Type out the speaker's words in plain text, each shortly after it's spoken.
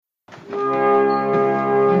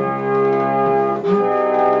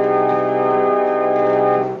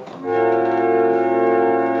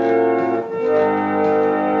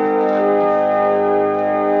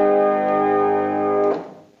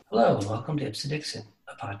welcome to Ipsa Dixit,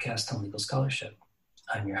 a podcast on legal scholarship.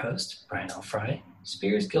 I'm your host, Brian L. Fry,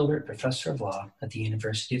 Spears Gilbert Professor of Law at the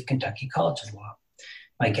University of Kentucky College of Law.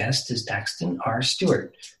 My guest is Daxton R.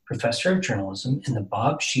 Stewart, Professor of Journalism in the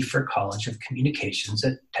Bob Schieffer College of Communications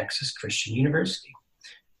at Texas Christian University.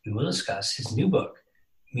 We will discuss his new book,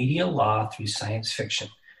 Media Law Through Science Fiction,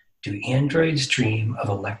 Do Androids Dream of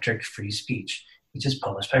Electric Free Speech, which is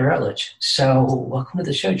published by Routledge. So welcome to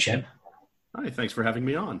the show, Chip. Hi, thanks for having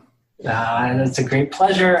me on. It's a great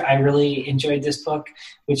pleasure. I really enjoyed this book,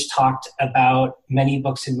 which talked about many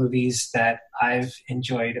books and movies that I've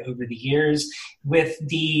enjoyed over the years, with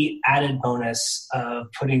the added bonus of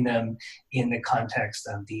putting them in the context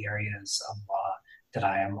of the areas of law that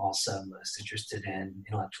I am also most interested in: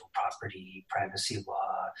 intellectual property, privacy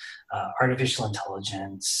law, artificial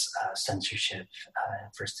intelligence, censorship,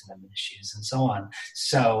 First Amendment issues, and so on.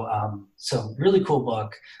 So really cool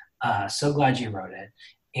book. So glad you wrote it.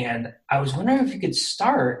 And I was wondering if you could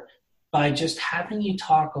start by just having you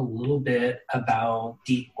talk a little bit about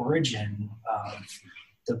the origin of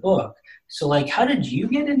the book. So, like, how did you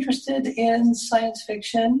get interested in science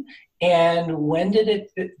fiction? And when did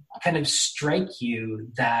it kind of strike you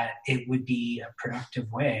that it would be a productive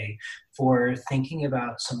way for thinking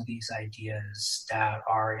about some of these ideas that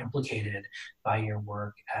are implicated by your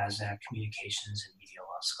work as a communications and media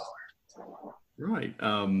law scholar? Right.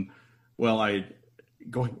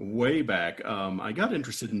 Going way back, I got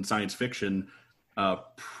interested in science fiction.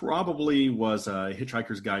 Probably was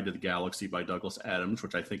Hitchhiker's Guide to the Galaxy by Douglas Adams,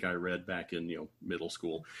 which I think I read back in middle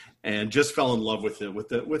school, and just fell in love with it,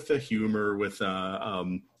 with the humor, with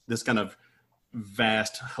this kind of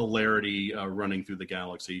vast hilarity running through the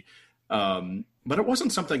galaxy. But it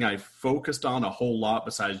wasn't something I focused on a whole lot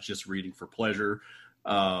besides just reading for pleasure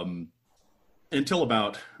until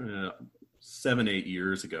about 7-8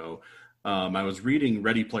 years ago. I was reading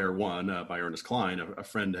Ready Player One by Ernest Cline. A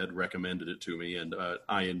friend had recommended it to me, and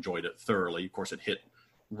I enjoyed it thoroughly. Of course, it hit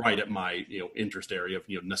right at my interest area of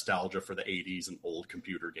nostalgia for the 80s and old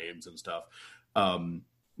computer games and stuff.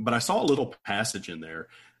 But I saw a little passage in there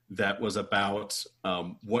that was about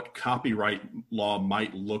what copyright law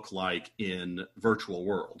might look like in virtual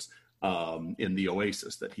worlds, in the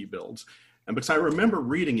Oasis that he builds. And because I remember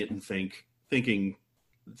reading it and thinking,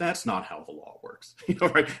 that's not how the law works,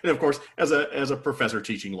 right? And of course, as a professor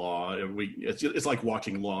teaching law, it's like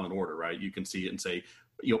watching Law and Order, right? You can see it and say,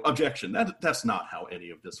 objection. That's not how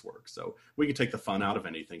any of this works. So we can take the fun out of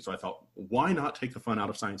anything. So I thought, why not take the fun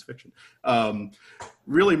out of science fiction?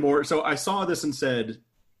 Really more. So I saw this and said,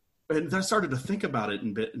 and I started to think about it a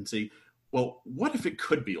bit and see, well, what if it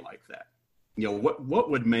could be like that?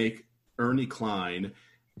 What would make Ernie Cline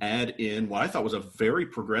add in what I thought was a very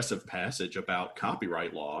progressive passage about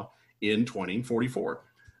copyright law in 2044,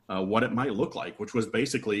 what it might look like, which was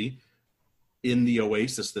basically in the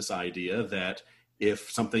Oasis, this idea that if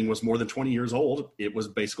something was more than 20 years old, it was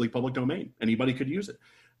basically public domain. Anybody could use it,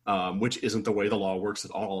 which isn't the way the law works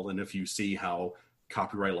at all. And if you see how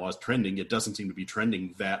copyright law is trending, it doesn't seem to be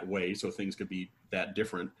trending that way. So things could be that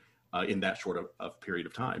different in that short of period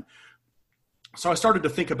of time. So I started to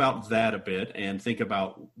think about that a bit and think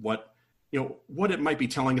about what it might be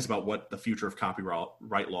telling us about what the future of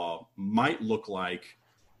copyright law might look like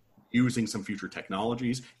using some future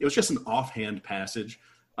technologies. It was just an offhand passage,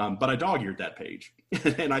 but I dog-eared that page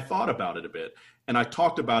and I thought about it a bit. And I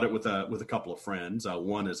talked about it with a couple of friends.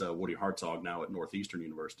 One is Woody Hartzog now at Northeastern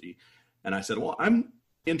University. And I said, well, I'm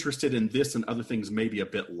interested in this and other things maybe a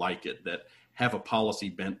bit like it that have a policy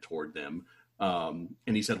bent toward them.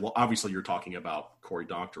 And he said, well, obviously you're talking about Cory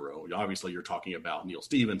Doctorow. Obviously you're talking about Neal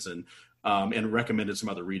Stephenson, and recommended some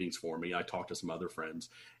other readings for me. I talked to some other friends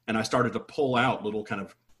and I started to pull out little kind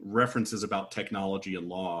of references about technology and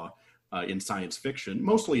law in science fiction,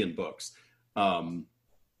 mostly in books,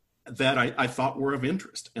 that I thought were of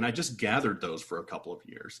interest. And I just gathered those for a couple of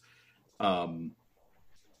years.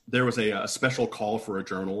 There was a special call for a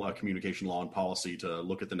journal, Communication Law and Policy, to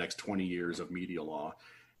look at the next 20 years of media law.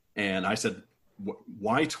 And I said,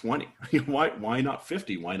 why 20? Why not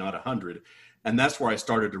 50? Why not 100? And that's where I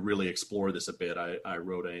started to really explore this a bit. I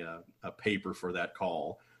wrote a paper for that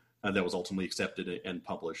call that was ultimately accepted and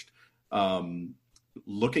published,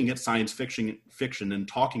 looking at science fiction and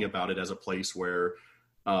talking about it as a place where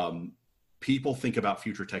people think about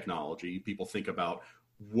future technology, people think about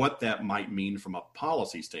what that might mean from a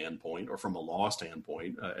policy standpoint or from a law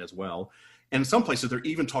standpoint as well. And in some places, they're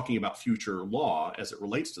even talking about future law as it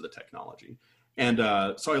relates to the technology. And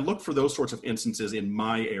so I look for those sorts of instances in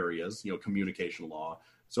my areas, communication law,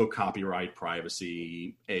 so copyright,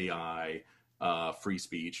 privacy, AI, free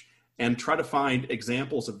speech, and try to find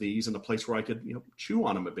examples of these in a place where I could, chew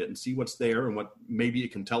on them a bit and see what's there and what maybe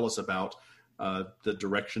it can tell us about the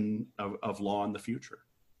direction of law in the future.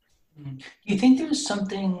 Do you think there's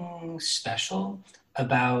something special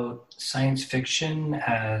about science fiction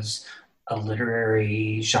as a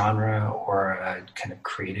literary genre or a kind of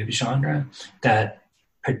creative genre that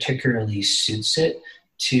particularly suits it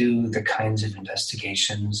to the kinds of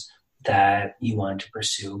investigations that you want to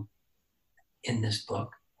pursue in this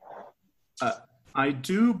book? I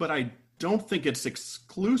do, but I don't think it's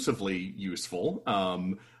exclusively useful.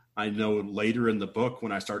 I know later in the book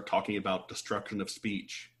when I start talking about destruction of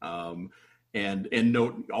speech, and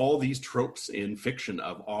note all these tropes in fiction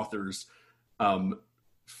of authors,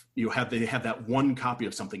 they have that one copy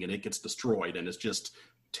of something and it gets destroyed and it's just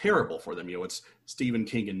terrible for them. It's Stephen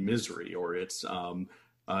King in Misery, or it's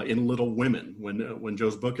in Little Women when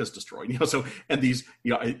Joe's book is destroyed. So, and these,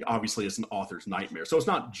 obviously it's an author's nightmare. So it's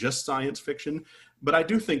not just science fiction, but I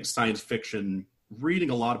do think science fiction, reading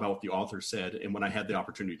a lot about what the author said, and when I had the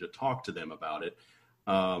opportunity to talk to them about it,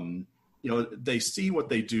 they see what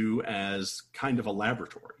they do as kind of a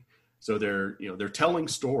laboratory. So they're telling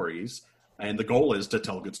stories, and the goal is to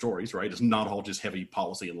tell good stories, right? It's not all just heavy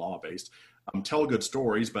policy and law based. Tell good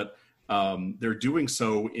stories, but they're doing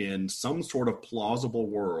so in some sort of plausible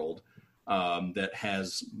world that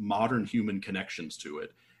has modern human connections to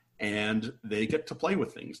it. And they get to play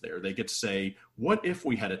with things there. They get to say, what if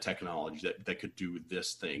we had a technology that could do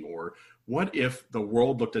this thing? Or what if the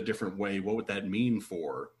world looked a different way? What would that mean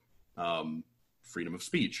for freedom of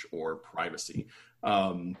speech or privacy?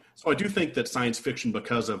 So I do think that science fiction,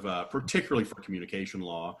 because of, particularly for communication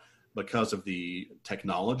law, because of the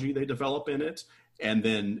technology they develop in it, and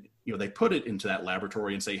then they put it into that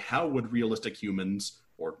laboratory and say, how would realistic humans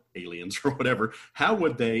or aliens or whatever, how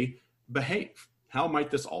would they behave? How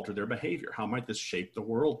might this alter their behavior? How might this shape the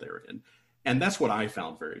world they're in? And that's what I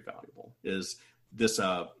found very valuable, is this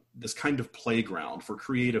kind of playground for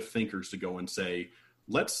creative thinkers to go and say,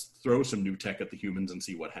 let's throw some new tech at the humans and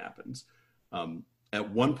see what happens.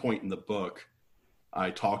 At one point in the book,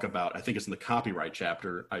 I talk about, I think it's in the copyright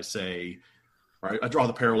chapter, I say, right, I draw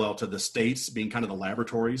the parallel to the states being kind of the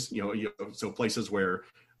laboratories, so places where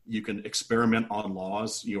you can experiment on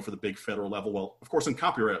laws, for the big federal level. Well, of course, in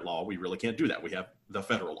copyright law, we really can't do that. We have the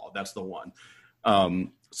federal law. That's the one.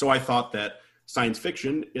 So I thought that science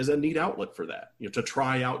fiction is a neat outlet for that, to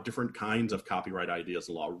try out different kinds of copyright ideas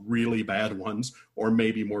in law, really bad ones, or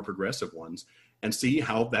maybe more progressive ones, and see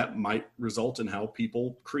how that might result in how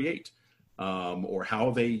people create, or how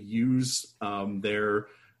they use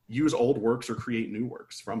old works or create new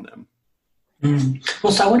works from them.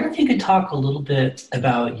 Well, so I wonder if you could talk a little bit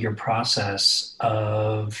about your process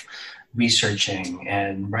of researching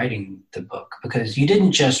and writing the book, because you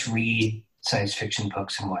didn't just read science fiction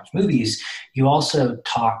books and watch movies, you also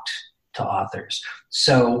talked to authors.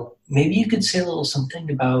 So maybe you could say a little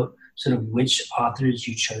something about sort of which authors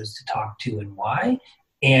you chose to talk to and why,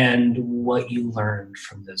 and what you learned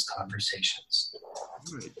from those conversations.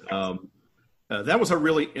 Right. That was a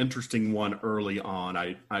really interesting one early on.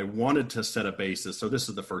 I wanted to set a basis, so this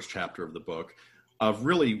is the first chapter of the book, of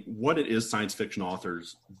really what it is science fiction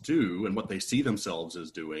authors do and what they see themselves as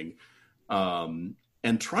doing,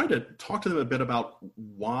 and try to talk to them a bit about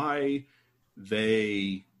why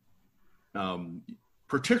they,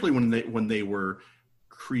 particularly when they were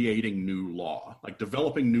creating new law, like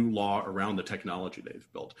developing new law around the technology they've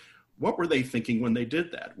built. What were they thinking when they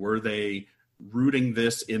did that? Were they rooting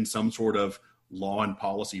this in some sort of law and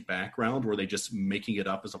policy background? Were they just making it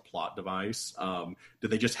up as a plot device?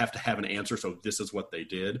 Did they just have to have an answer, so this is what they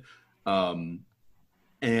did?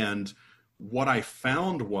 And what I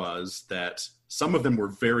found was that some of them were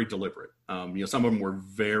very deliberate. Some of them were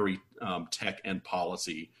very tech and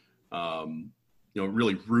policy,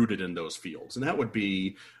 really rooted in those fields. And that would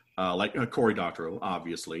be like Cory Doctorow,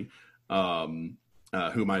 obviously, whom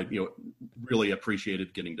I really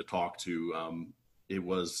appreciated getting to talk to. It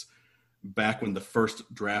was back when the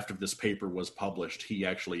first draft of this paper was published, he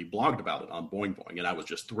actually blogged about it on Boing Boing, and I was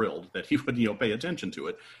just thrilled that he would pay attention to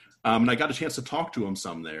it. And I got a chance to talk to him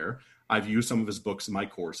some there. I've used some of his books in my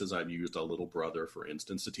courses. I've used A Little Brother, for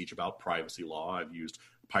instance, to teach about privacy law. I've used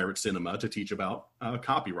Pirate Cinema to teach about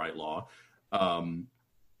copyright law.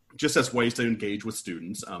 Just as ways to engage with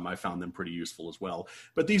students. I found them pretty useful as well.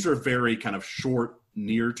 But these are very kind of short,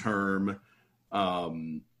 near-term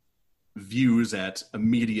views at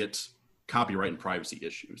immediate copyright and privacy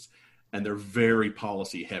issues. And they're very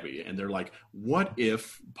policy heavy. And they're like, what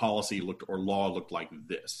if policy looked or law looked like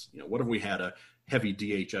this? What if we had a heavy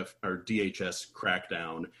DHS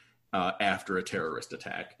crackdown after a terrorist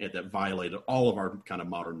attack that violated all of our kind of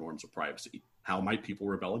modern norms of privacy. How might people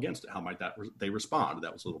rebel against it? How might they respond?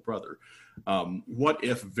 That was Little Brother. What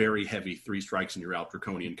if very heavy 3 strikes and you're out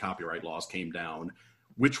draconian copyright laws came down,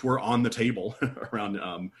 which were on the table around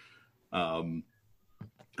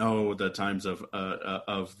the times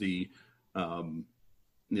of the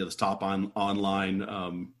the Stop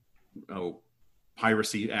Online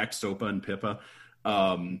Piracy Act, SOPA and PIPA.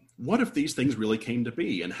 What if these things really came to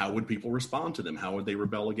be, and how would people respond to them? How would they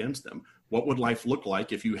rebel against them? What would life look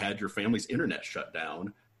like if you had your family's internet shut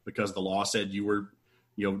down because the law said you were,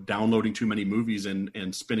 downloading too many movies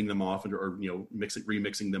and spinning them off or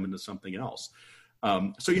remixing them into something else?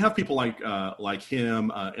 So you have people like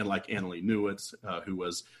him and like Annalee Newitz, who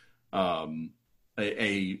was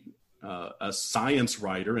a science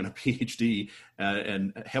writer and a PhD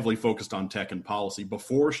and heavily focused on tech and policy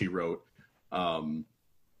before she wrote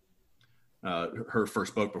her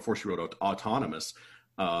first book, before she wrote Autonomous.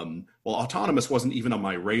 Autonomous wasn't even on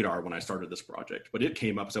my radar when I started this project, but it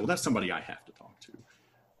came up and said, well, that's somebody I have to talk to.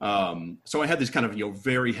 So I had these kind of,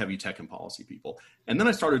 very heavy tech and policy people. And then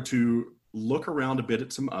I started to look around a bit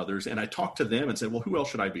at some others, and I talked to them and said, well, who else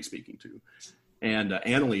should I be speaking to? And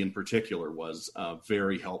Annalee in particular was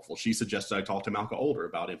very helpful. She suggested I talk to Malka Older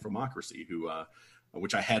about Infomocracy,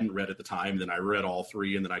 which I hadn't read at the time. Then I read all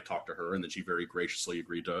 3, and then I talked to her, and then she very graciously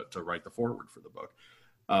agreed to write the foreword for the book.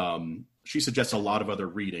 She suggests a lot of other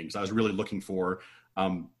readings. I was really looking for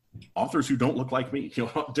authors who don't look like me,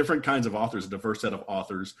 different kinds of authors, a diverse set of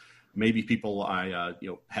authors, maybe people I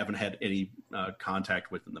haven't had any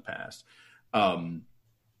contact with in the past.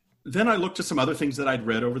 Then I looked at some other things that I'd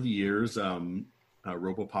read over the years,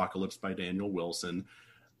 Robopocalypse by Daniel Wilson,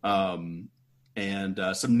 and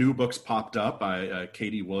some new books popped up by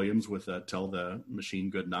Katie Williams with Tell the Machine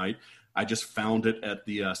Goodnight. I just found it at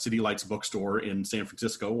the City Lights bookstore in San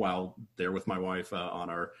Francisco while there with my wife on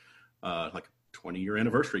our 20-year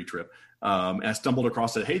anniversary trip. I stumbled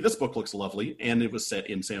across it. Hey, this book looks lovely. And it was set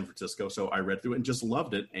in San Francisco. So I read through it and just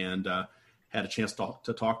loved it, and had a chance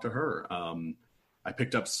to talk to her. I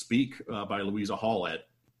picked up Speak by Louisa Hall at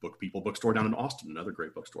Book People bookstore down in Austin, another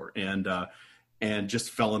great bookstore. And just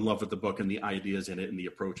fell in love with the book and the ideas in it and the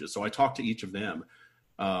approaches. So I talked to each of them.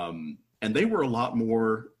 And they were a lot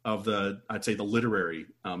more of I'd say the literary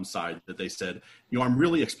side, that they said, I'm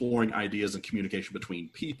really exploring ideas and communication between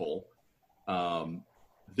people.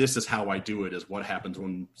 This is how I do it, is what happens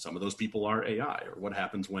when some of those people are AI, or what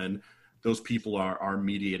happens when those people are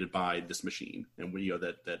mediated by this machine. And we,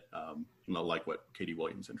 like what Katie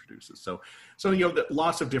Williams introduces. So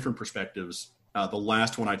lots of different perspectives. The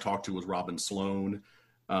last one I talked to was Robin Sloan,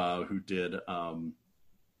 who did,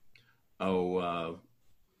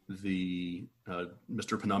 the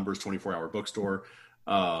Mr. Penumbra's 24-Hour Bookstore,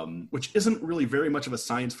 which isn't really very much of a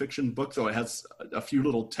science fiction book, though it has a few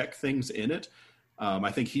little tech things in it.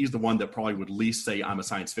 I think he's the one that probably would least say I'm a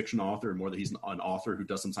science fiction author, and more that he's an author who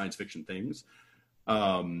does some science fiction things.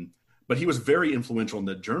 But he was very influential in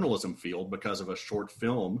the journalism field because of a short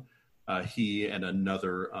film he and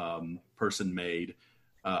another person made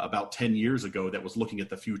about 10 years ago that was looking at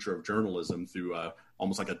the future of journalism through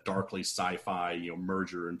almost like a darkly sci-fi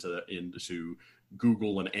merger into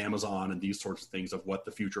Google and Amazon and these sorts of things, of what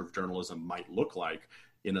the future of journalism might look like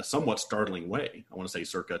in a somewhat startling way. I want to say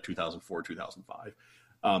circa 2004, 2005.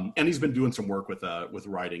 And he's been doing some work with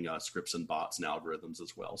writing scripts and bots and algorithms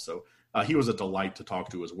as well. So he was a delight to talk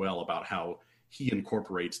to as well about how he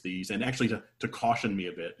incorporates these, and actually to caution me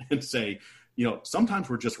a bit and say, sometimes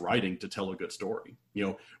we're just writing to tell a good story.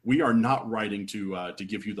 We are not writing to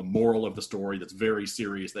give you the moral of the story that's very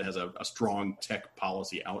serious, that has a strong tech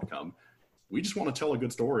policy outcome. We just want to tell a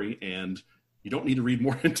good story, and you don't need to read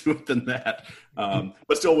more into it than that.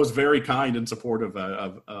 But still was very kind and supportive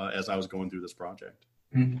as I was going through this project.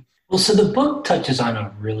 Mm-hmm. Well, so the book touches on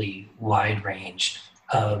a really wide range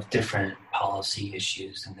of different policy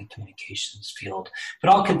issues in the communications field. But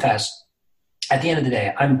I'll confess, at the end of the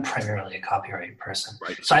day, I'm primarily a copyright person.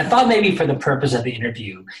 Right. So I thought maybe for the purpose of the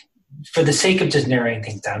interview, for the sake of just narrowing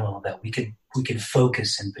things down a little bit, we could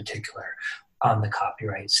focus in particular on the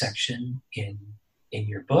copyright section in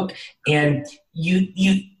your book. And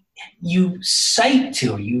you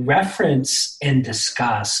reference and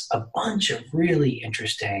discuss a bunch of really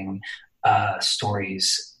interesting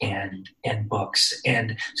stories and books,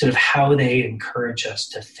 and sort of how they encourage us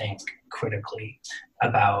to think critically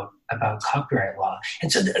about copyright law.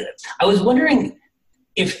 And so I was wondering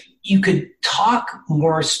if you could talk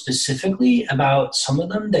more specifically about some of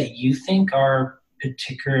them that you think are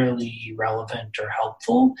particularly relevant or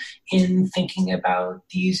helpful in thinking about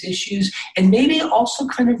these issues, and maybe also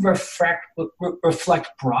kind of reflect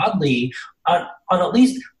broadly on at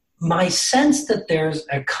least my sense that there's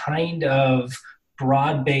a kind of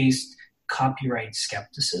broad-based copyright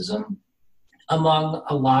skepticism among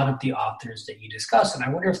a lot of the authors that you discuss. And I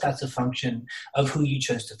wonder if that's a function of who you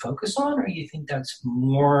chose to focus on, or you think that's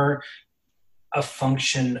more a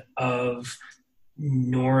function of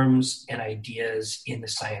norms and ideas in the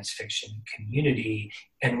science fiction community,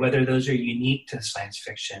 and whether those are unique to science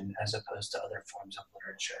fiction as opposed to other forms of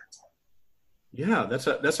literature. Yeah,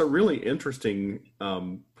 that's a really interesting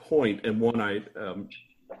point, and one I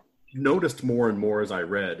noticed more and more as I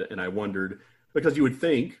read, and I wondered, because you would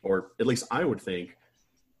think, or at least I would think,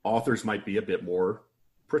 authors might be a bit more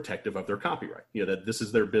protective of their copyright. That this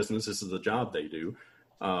is their business, this is the job they do,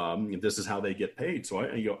 this is how they get paid. So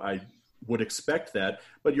I would expect that.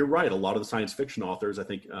 But you're right, a lot of the science fiction authors, I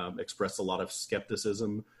think, express a lot of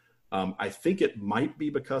skepticism. I think it might be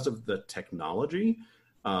because of the technology.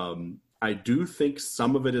 I do think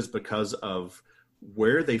some of it is because of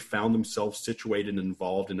where they found themselves situated and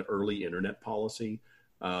involved in early internet policy.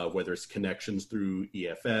 Whether it's connections through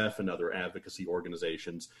EFF and other advocacy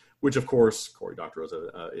organizations, which of course Cory Doctorow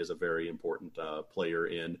is a very important player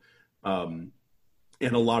in, and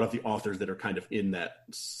a lot of the authors that are kind of in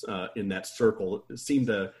that circle seem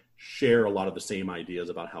to share a lot of the same ideas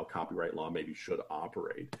about how copyright law maybe should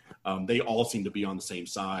operate. They all seem to be on the same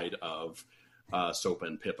side of SOPA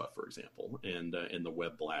and PIPA, for example, and the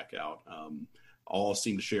web blackout. All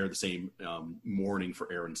seem to share the same mourning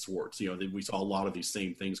for Aaron Swartz. We saw a lot of these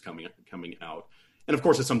same things coming out, and of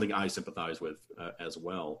course, it's something I sympathize with as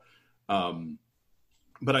well.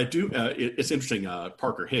 But I do. It's interesting.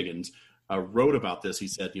 Parker Higgins wrote about this. He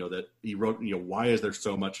said, that he wrote, why is there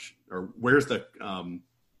so much, or where's the,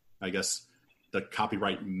 I guess, the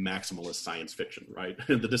copyright maximalist science fiction, right?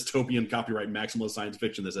 The dystopian copyright maximalist science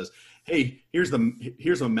fiction that says, hey, here's a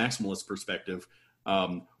maximalist perspective.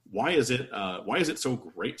 Why is it so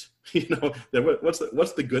great? What's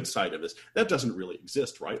the good side of this? That doesn't really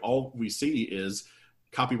exist, right? All we see is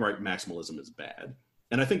copyright maximalism is bad.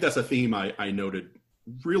 And I think that's a theme I noted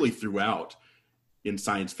really throughout in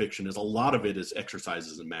science fiction, is a lot of it is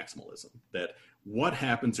exercises in maximalism. That what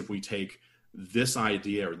happens if we take this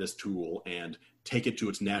idea or this tool and take it to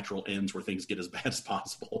its natural ends where things get as bad as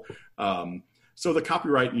possible? So the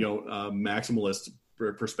copyright, maximalist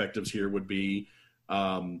perspectives here would be,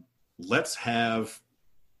 let's have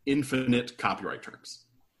infinite copyright terms.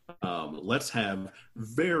 Let's have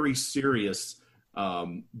very serious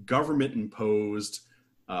government-imposed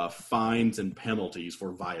fines and penalties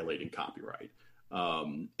for violating copyright.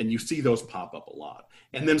 And you see those pop up a lot.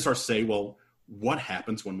 And then start to say, well, what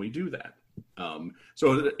happens when we do that?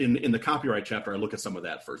 So in the copyright chapter, I look at some of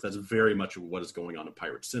that first. That's very much what is going on in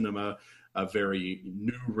pirate cinema, a very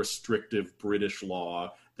new restrictive British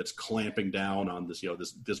law that's clamping down on this,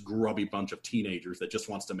 this grubby bunch of teenagers that just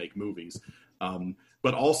wants to make movies.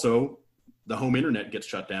 But also the home internet gets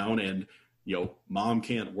shut down, and, mom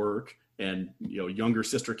can't work, and, younger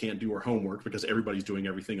sister can't do her homework because everybody's doing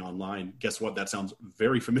everything online. Guess what? That sounds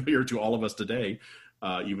very familiar to all of us today,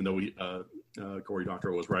 even though Cory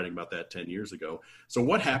Doctorow was writing about that 10 years ago. So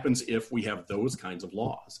what happens if we have those kinds of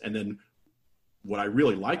laws? And then what I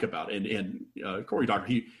really like about it, and Cory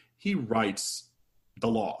Doctorow, he writes the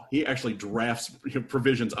law. He actually drafts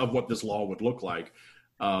provisions of what this law would look like,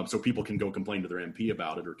 so people can go complain to their MP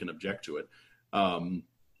about it or can object to it.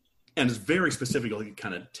 And it's very specifically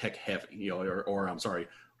kind of tech heavy, or I'm sorry,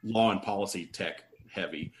 law and policy tech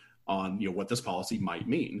heavy on, what this policy might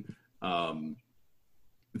mean.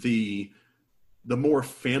 The more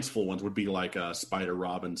fanciful ones would be like Spider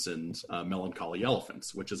Robinson's Melancholy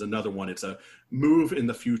Elephants, which is another one. It's a move in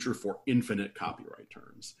the future for infinite copyright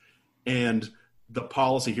terms. And the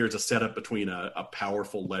policy here is a setup between a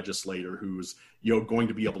powerful legislator who's going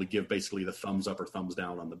to be able to give basically the thumbs up or thumbs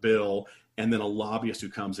down on the bill, and then a lobbyist who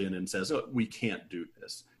comes in and says, oh, we can't do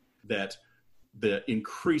this. That the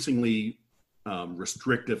increasingly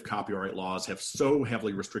restrictive copyright laws have so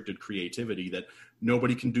heavily restricted creativity that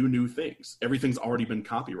nobody can do new things. Everything's already been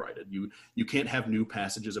copyrighted. You can't have new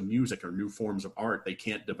passages of music or new forms of art. They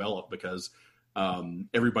can't develop because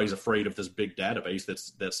everybody's afraid of this big database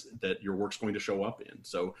that your work's going to show up in.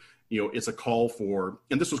 So, it's a call for,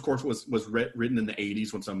 and this of course was written in the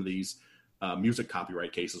 80s when some of these music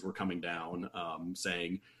copyright cases were coming down,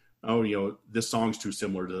 saying, oh, this song's too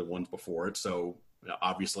similar to the ones before it. So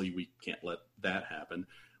obviously we can't let that happen.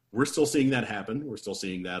 We're still seeing that happen. We're still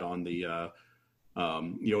seeing that on the,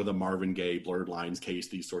 the Marvin Gaye Blurred Lines case,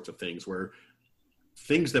 these sorts of things where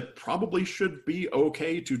things that probably should be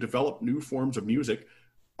okay to develop new forms of music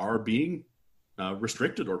are being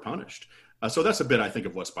restricted or punished. So that's a bit, I think,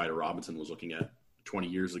 of what Spider Robinson was looking at 20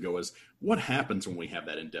 years ago, is what happens when we have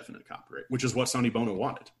that indefinite copyright, which is what Sonny Bono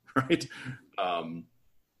wanted, right?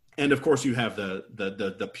 And of course, you have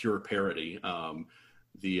the pure parody,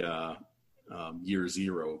 Year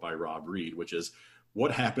Zero by Rob Reed, which is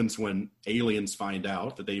what happens when aliens find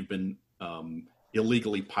out that they've been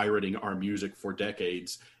illegally pirating our music for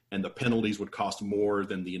decades, and the penalties would cost more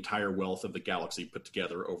than the entire wealth of the galaxy put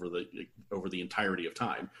together over the entirety of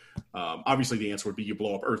time. Obviously, the answer would be you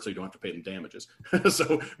blow up Earth so you don't have to pay them damages.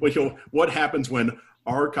 So what happens when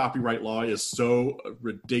our copyright law is so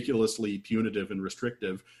ridiculously punitive and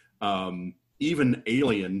restrictive? Even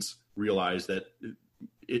aliens realize that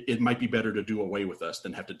it might be better to do away with us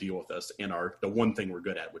than have to deal with us and the one thing we're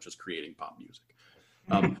good at, which is creating pop music.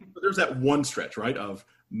 But there's that one stretch, right, of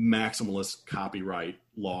maximalist copyright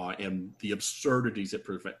law and the absurdities it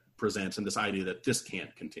presents, and this idea that this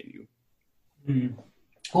can't continue.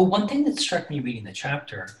 Well, one thing that struck me reading the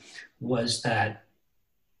chapter was that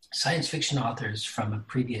science fiction authors from a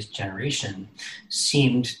previous generation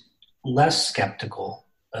seemed less skeptical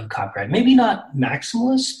of copyright. Maybe not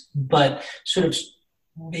maximalist, but sort of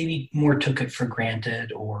maybe more took it for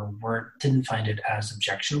granted or didn't find it as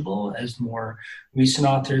objectionable as more recent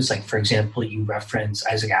authors. Like, for example, you reference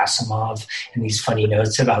Isaac Asimov and these funny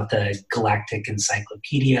notes about the Galactic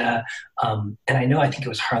Encyclopedia. And I think it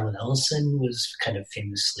was Harlan Ellison was kind of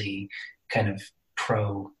famously kind of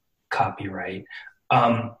pro-copyright.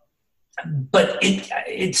 But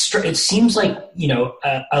it seems like,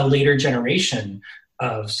 a later generation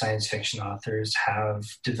of science fiction authors have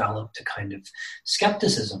developed a kind of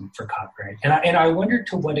skepticism for copyright. And I wonder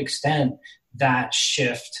to what extent that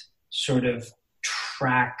shift sort of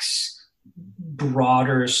tracks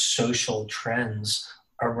broader social trends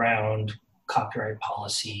around copyright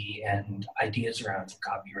policy and ideas around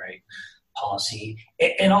copyright policy.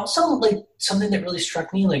 And also, like, something that really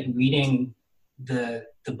struck me, like reading the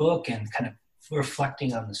book and kind of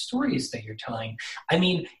reflecting on the stories that you're telling. I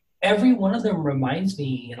mean, every one of them reminds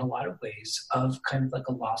me in a lot of ways of kind of like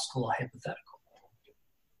a law school hypothetical.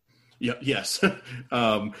 Yeah, yes.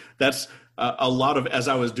 That's a lot of, as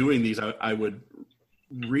I was doing these, I would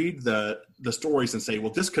read the stories and say,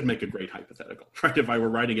 well, this could make a great hypothetical, right? If I were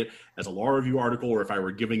writing it as a law review article, or if I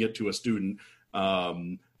were giving it to a student,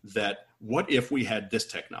 that what if we had this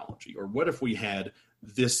technology, or what if we had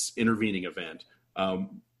this intervening event?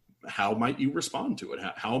 How might you respond to it?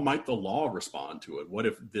 How might the law respond to it? What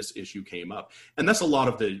if this issue came up? And that's a lot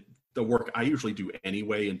of the work I usually do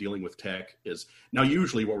anyway in dealing with tech. Is now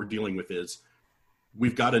usually what we're dealing with is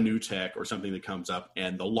we've got a new tech or something that comes up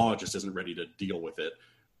and the law just isn't ready to deal with it.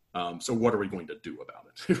 So what are we going to do about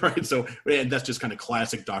it? Right. So, and that's just kind of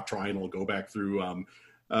classic doctrinal, go back through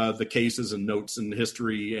the cases and notes and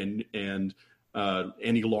history and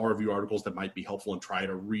any law review articles that might be helpful and try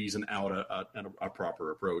to reason out a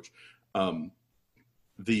proper approach. On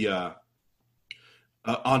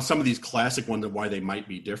some of these classic ones and why they might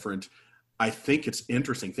be different, I think it's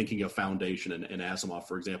interesting thinking of Foundation and Asimov,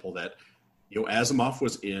 for example, that Asimov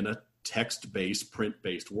was in a text-based,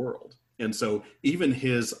 print-based world. And so even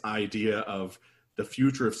his idea of the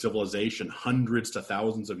future of civilization hundreds to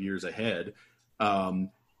thousands of years ahead,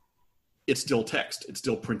 it's still text, it's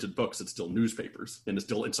still printed books, it's still newspapers, and it's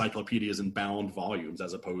still encyclopedias in bound volumes,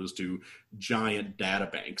 as opposed to giant data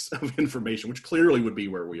banks of information, which clearly would be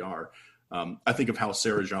where we are. I think of how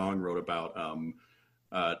Sarah Zhang wrote about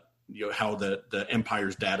how the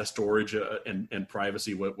Empire's data storage and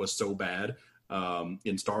privacy was so bad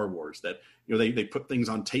in Star Wars that they put things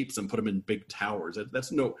on tapes and put them in big towers.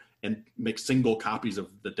 And make single copies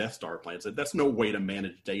of the Death Star plans. That's no way to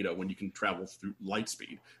manage data when you can travel through light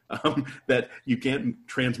speed. That you can't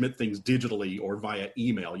transmit things digitally or via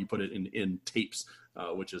email. You put it in tapes,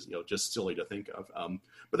 which is just silly to think of.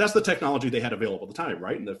 But that's the technology they had available at the time,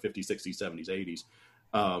 right? In the 50s, 60s, 70s,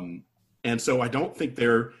 80s. And so I don't think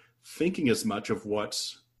they're thinking as much of what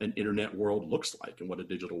an internet world looks like and what a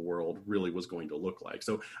digital world really was going to look like.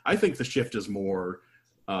 So I think the shift is more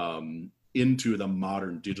into the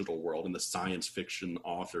modern digital world and the science fiction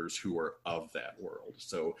authors who are of that world.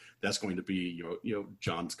 So that's going to be,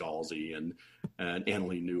 John Scalzi and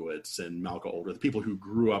Annalee Newitz and Malka Older, the people who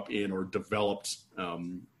grew up in or developed,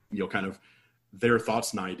 kind of their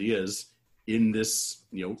thoughts and ideas in this,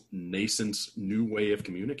 nascent new way of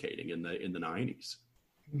communicating in the 90s.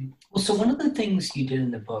 Well, so one of the things you did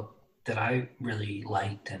in the book that I really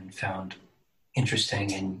liked and found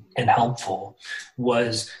interesting and helpful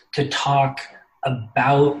was to talk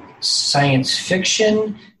about science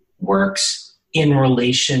fiction works in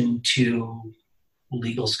relation to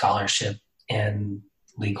legal scholarship and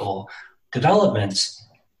legal developments.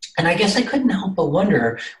 And I guess I couldn't help but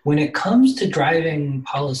wonder, when it comes to driving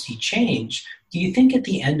policy change, do you think at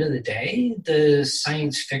the end of the day, the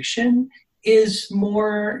science fiction is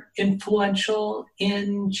more influential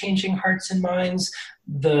in changing hearts and minds,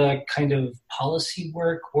 the kind of policy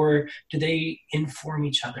work, or do they inform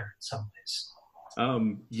each other in some ways?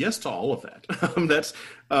 Yes to all of that. That's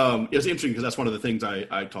it's interesting because that's one of the things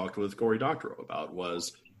I talked with Cory Doctorow about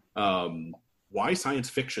was why science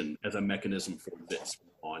fiction as a mechanism for this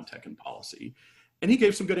on tech and policy. And he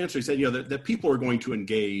gave some good answers. He said, that people are going to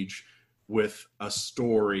engage with a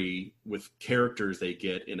story, with characters they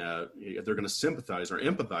get they're going to sympathize or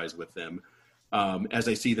empathize with them as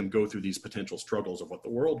they see them go through these potential struggles of what the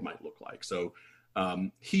world might look like. So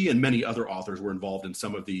he and many other authors were involved in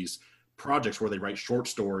some of these projects where they write short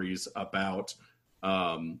stories about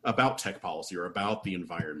tech policy or about the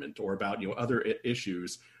environment or about other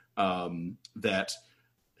issues that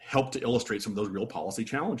help to illustrate some of those real policy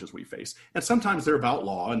challenges we face. And sometimes they're about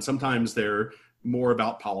law, and sometimes they're more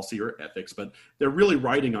about policy or ethics, but they're really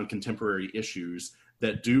writing on contemporary issues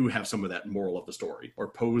that do have some of that moral of the story or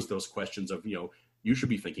pose those questions of, you should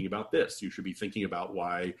be thinking about this. You should be thinking about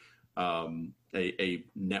why a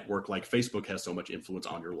network like Facebook has so much influence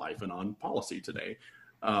on your life and on policy today.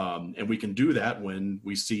 And we can do that when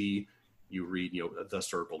we see you read, The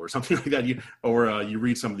Circle or something like that, you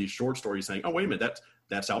read some of these short stories saying, oh, wait a minute,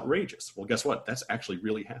 that's outrageous. Well, guess what? That's actually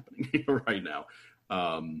really happening right now.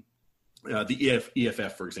 The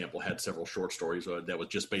EFF, for example, had several short stories that was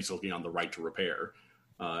just basically on the right to repair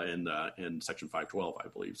in Section 512, I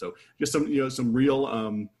believe. So just some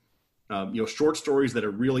real short stories that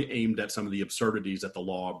are really aimed at some of the absurdities that the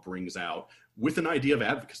law brings out with an idea of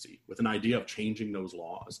advocacy, with an idea of changing those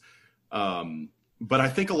laws. But I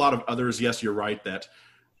think a lot of others, yes, you're right that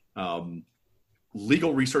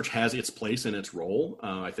legal research has its place and its role.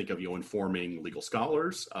 I think of informing legal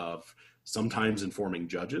scholars, of sometimes informing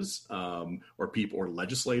judges or people or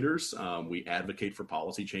legislators. We advocate for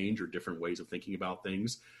policy change or different ways of thinking about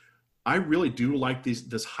things. I really do like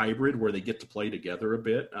this hybrid where they get to play together a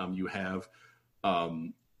bit. You have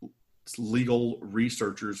legal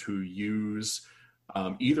researchers who use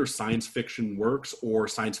either science fiction works or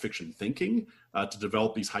science fiction thinking to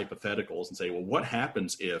develop these hypotheticals and say, well, what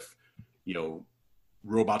happens if,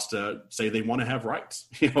 robots say they want to have rights,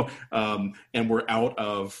 and we're out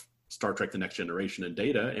of Star Trek: The Next Generation and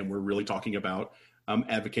Data, and we're really talking about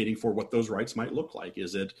advocating for what those rights might look like.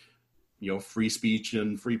 Is it, free speech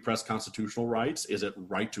and free press constitutional rights? Is it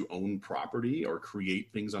right to own property or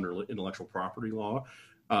create things under intellectual property law?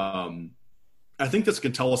 I think this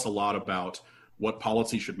can tell us a lot about what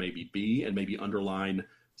policy should maybe be and maybe underline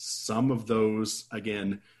some of those,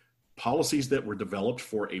 again, policies that were developed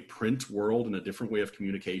for a print world and a different way of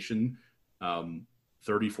communication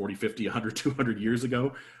 30, 40, 50, 100, 200 years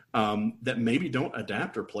ago that maybe don't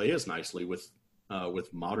adapt or play as nicely with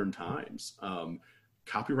modern times.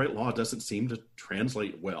 Copyright law doesn't seem to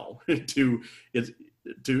translate well to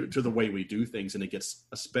the way we do things, and it gets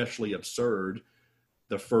especially absurd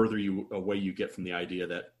the further away you get from the idea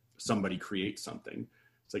that somebody creates something.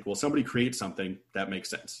 It's like, well, somebody creates something, that makes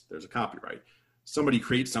sense. There's a copyright. Somebody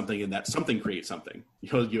creates something, and that something creates something.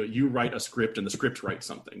 You write a script, and the script writes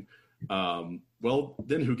something. Well,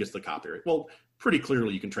 then who gets the copyright? Well, pretty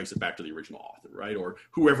clearly you can trace it back to the original author, right? Or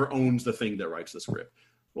whoever owns the thing that writes the script.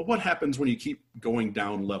 Well, what happens when you keep going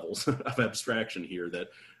down levels of abstraction here that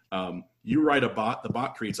you write a bot, the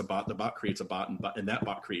bot creates a bot, the bot creates a bot, and that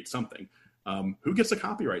bot creates something. Who gets the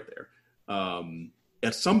copyright there?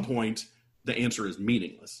 At some point, the answer is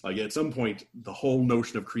meaningless. Like at some point, the whole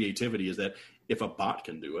notion of creativity is that if a bot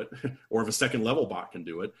can do it, or if a second level bot can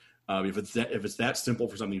do it, if it's that simple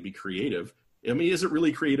for something to be creative, I mean, is it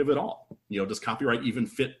really creative at all? Does copyright even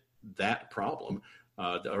fit that problem?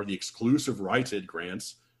 Are the exclusive rights it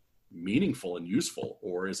grants meaningful and useful,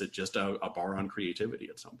 or is it just a bar on creativity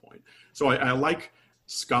at some point? So I like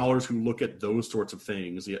scholars who look at those sorts of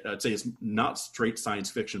things. I'd say it's not straight science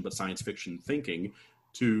fiction, but science fiction thinking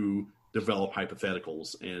to develop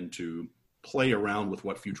hypotheticals and to play around with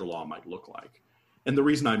what future law might look like. And the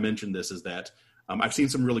reason I mention this is that I've seen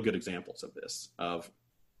some really good examples of this, of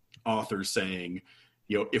authors saying,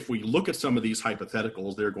 if we look at some of these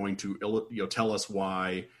hypotheticals, they're going to tell us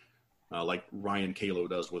why, like Ryan Calo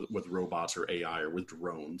does with robots or AI or with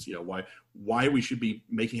drones, why we should be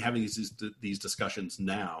having these discussions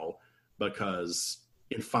now, because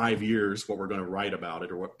in 5 years, what we're going to write about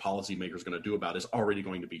it or what policymakers are going to do about it is already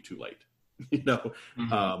going to be too late.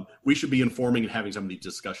 We should be informing and having some of these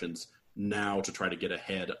discussions now to try to get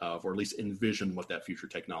ahead of, or at least envision what that future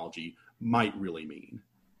technology might really mean.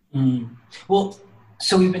 Well,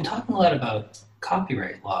 so we've been talking a lot about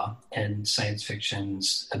copyright law and science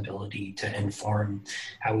fiction's ability to inform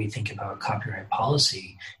how we think about copyright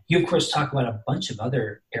policy. You, of course, talk about a bunch of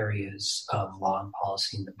other areas of law and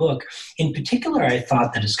policy in the book. In particular, I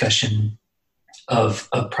thought the discussion of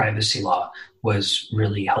privacy law was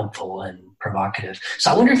really helpful and provocative.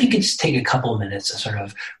 So I wonder if you could just take a couple of minutes to sort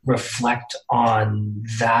of reflect on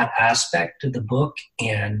that aspect of the book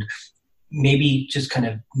and maybe just kind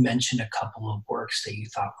of mention a couple of works that you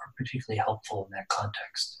thought were particularly helpful in that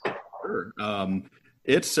context. Sure.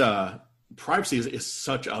 It's privacy is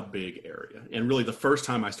such a big area, and really the first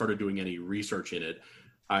time I started doing any research in it,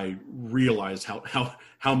 I realized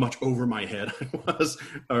how much over my head I was,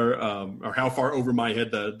 or how far over my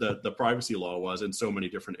head the privacy law was in so many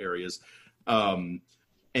different areas.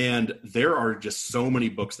 And there are just so many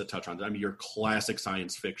books that touch on it. I mean, your classic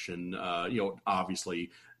science fiction, obviously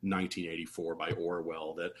 1984 by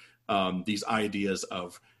Orwell, that these ideas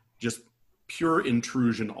of just pure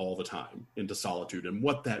intrusion all the time into solitude and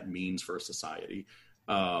what that means for a society.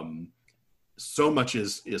 So much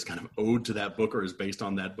is kind of owed to that book or is based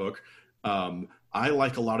on that book. I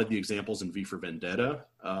like a lot of the examples in V for Vendetta,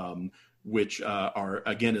 which are,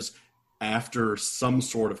 again, is after some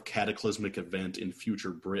sort of cataclysmic event in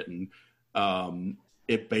future Britain.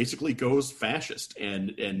 It basically goes fascist,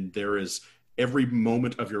 and there is every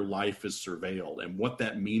moment of your life is surveilled, and what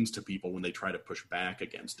that means to people when they try to push back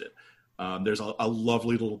against it. There's a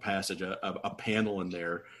lovely little passage, a panel in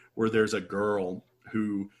there where there's a girl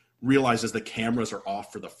who realizes the cameras are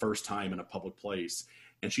off for the first time in a public place,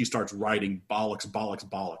 and she starts writing bollocks, bollocks,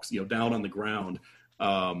 bollocks, down on the ground.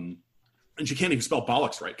 And she can't even spell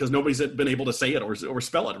bollocks right because nobody's been able to say it or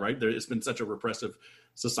spell it right. It's been such a repressive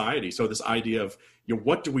society. So this idea of,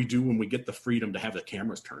 what do we do when we get the freedom to have the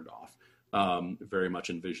cameras turned off? Very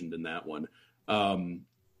much envisioned in that one.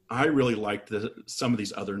 I really liked some of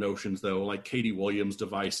these other notions, though, like Katie Williams'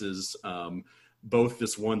 devices. Both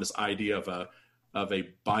this idea of a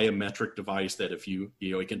biometric device that if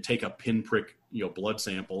it can take a pinprick, blood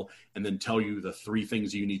sample and then tell you the 3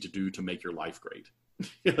 things you need to do to make your life great.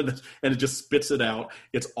 And it just spits it out.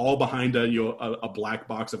 It's all behind a black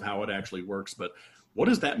box of how it actually works. But what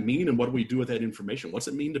does that mean, and what do we do with that information? What's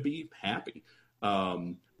it mean to be happy?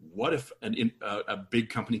 What if a big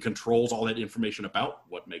company controls all that information about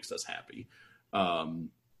what makes us happy?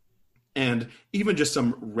 And even just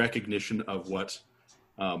some recognition of what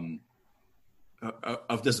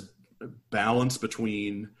of this balance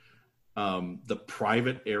between the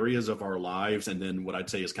private areas of our lives and then what I'd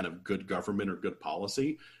say is kind of good government or good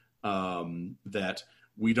policy, that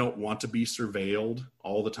we don't want to be surveilled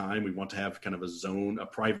all the time. We want to have kind of a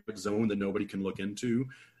private zone that nobody can look into.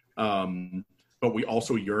 But we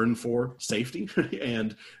also yearn for safety.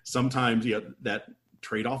 And sometimes that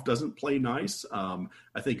trade-off doesn't play nice. I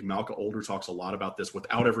think Malka Older talks a lot about this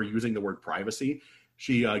without ever using the word privacy.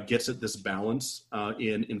 She gets at this balance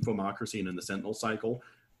in Infomocracy and in the Sentinel Cycle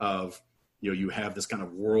of, you have this kind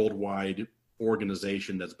of worldwide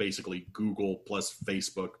organization that's basically Google plus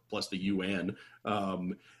Facebook plus the UN,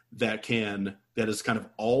 that is kind of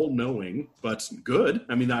all knowing, but good.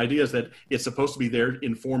 I mean, the idea is that it's supposed to be there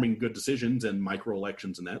informing good decisions and micro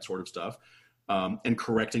elections and that sort of stuff, and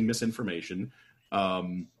correcting misinformation.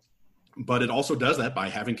 But it also does that by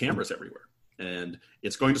having cameras everywhere. And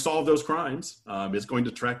it's going to solve those crimes. It's going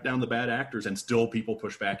to track down the bad actors, and still people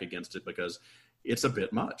push back against it because it's a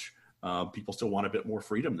bit much. People still want a bit more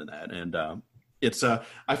freedom than that. And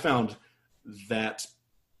I found that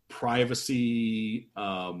privacy,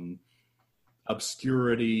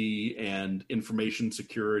 obscurity, and information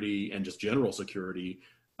security, and just general security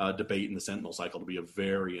debate in the Sentinel Cycle to be a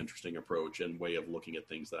very interesting approach and way of looking at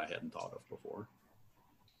things that I hadn't thought of before.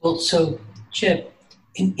 Well, so Chip,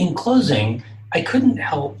 in closing, I couldn't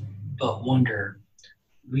help but wonder,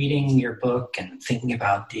 reading your book and thinking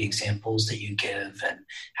about the examples that you give and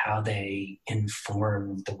how they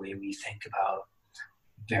inform the way we think about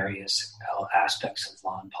various aspects of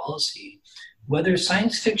law and policy, whether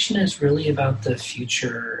science fiction is really about the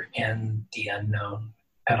future and the unknown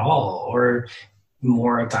at all, or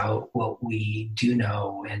more about what we do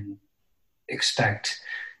know and expect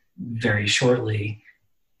very shortly,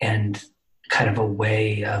 and kind of a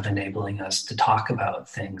way of enabling us to talk about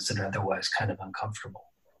things that are otherwise kind of uncomfortable.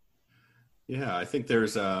 Yeah, I think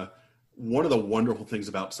there's one of the wonderful things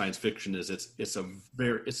about science fiction is it's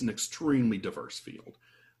an extremely diverse field,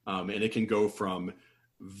 and it can go from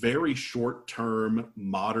very short-term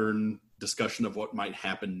modern discussion of what might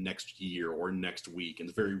happen next year or next week, and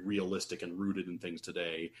it's very realistic and rooted in things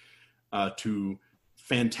today, to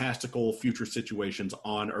fantastical future situations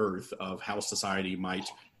on Earth of how society might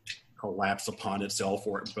collapse upon itself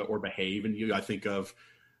or behave. And I think of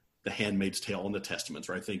The Handmaid's Tale and the Testaments,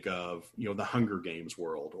 or I think of the Hunger Games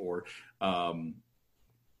world, or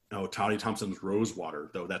Toddy Thompson's Rosewater,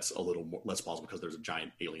 though that's a little less plausible because there's a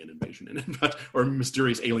giant alien invasion in it, or a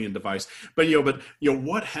mysterious alien device. But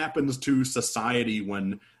what happens to society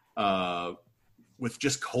when with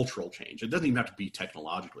just cultural change? It doesn't even have to be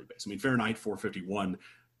technologically based. I mean, Fahrenheit 451,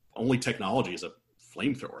 only technology is a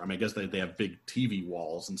flamethrower. I mean, I guess they have big TV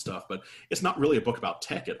walls and stuff, but it's not really a book about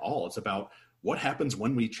tech at all. It's about what happens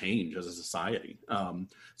when we change as a society.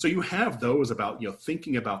 So you have those about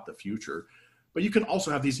thinking about the future. But you can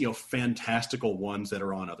also have these, fantastical ones that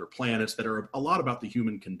are on other planets that are a lot about the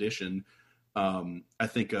human condition. I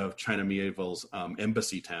think of China Miéville's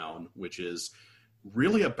Embassy Town, which is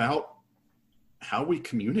really about how we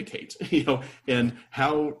communicate, and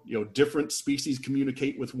how, different species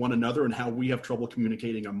communicate with one another, and how we have trouble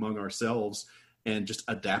communicating among ourselves and just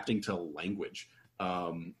adapting to language.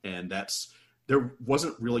 And there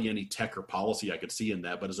wasn't really any tech or policy I could see in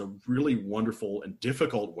that, but it's a really wonderful and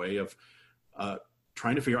difficult way of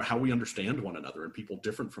trying to figure out how we understand one another and people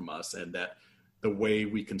different from us, and that the way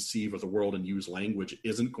we conceive of the world and use language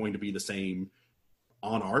isn't going to be the same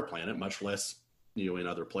on our planet, much less in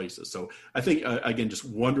other places. So I think again, just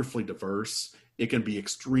wonderfully diverse. It can be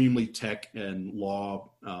extremely tech and law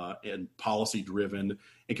and policy driven.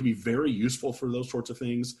 It can be very useful for those sorts of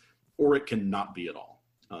things, or it can not be at all.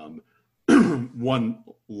 One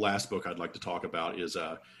last book I'd like to talk about is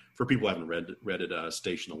for people who haven't read it,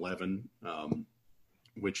 Station 11,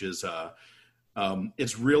 which is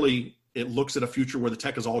it looks at a future where the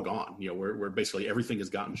tech is all gone, where basically everything has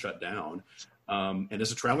gotten shut down. And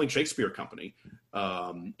it's a traveling Shakespeare company,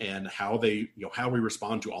 and how how we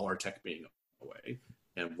respond to all our tech being away,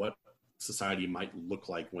 and what society might look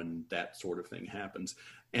like when that sort of thing happens.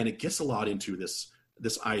 And it gets a lot into this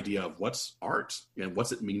idea of what's art and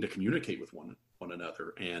what's it mean to communicate with one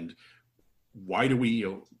another, and why do we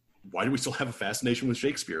still have a fascination with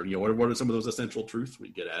Shakespeare? What are some of those essential truths we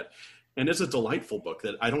get at? And it's a delightful book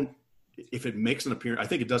that if it makes an appearance, I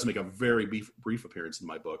think it does make a very brief appearance in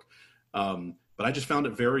my book. But I just found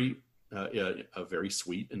it a very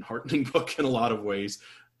sweet and heartening book in a lot of ways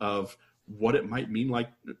of what it might be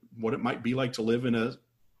like to live in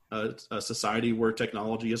a society where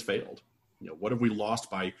technology has failed. What have we lost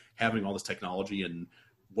by having all this technology, and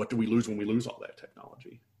what do we lose when we lose all that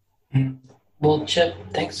technology? Well, Chip,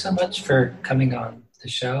 thanks so much for coming on the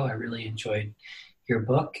show. I really enjoyed your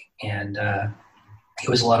book, and it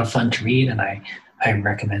was a lot of fun to read, and I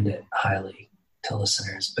recommend it highly to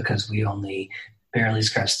listeners, because we only barely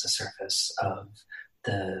scratched the surface of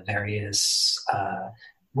the various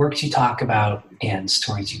works you talk about and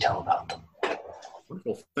stories you tell about them.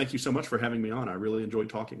 Wonderful. Thank you so much for having me on. I really enjoyed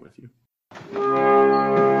talking with you.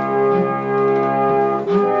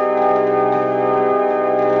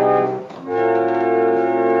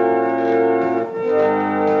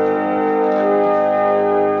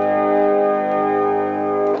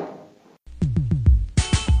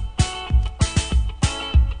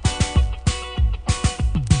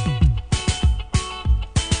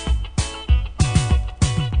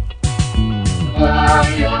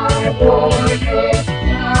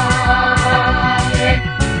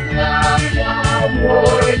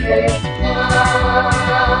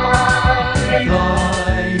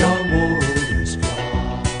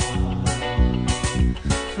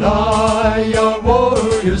 Fly, your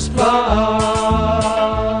warriors,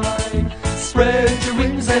 fly. Spread your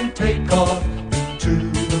wings and take off into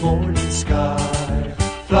the morning sky.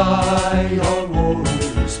 Fly, your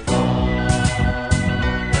warriors, fly.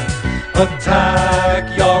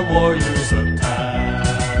 Attack, your warriors,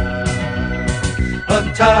 attack.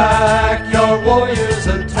 Attack, your warriors,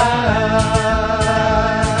 attack.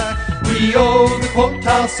 We owe the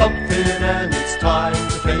Quotas something, and it's time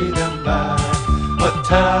to pay them back.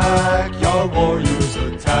 Attack, your warriors,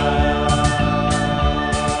 attack.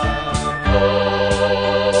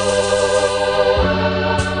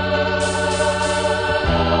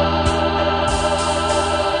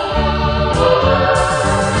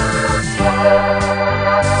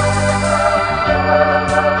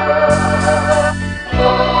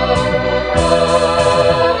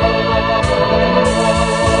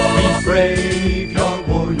 Be brave, your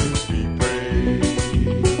warriors, be brave.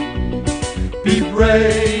 Be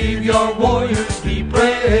brave, your warriors, be brave.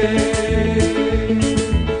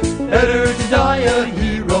 Better to die a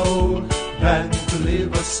hero than to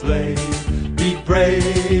live a slave. Be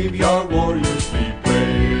brave, your warriors, be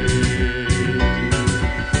brave.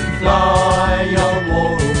 Fly, your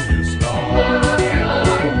warriors, fly.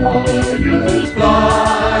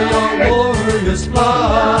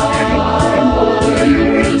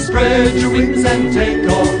 spread your wings and take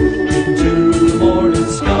off.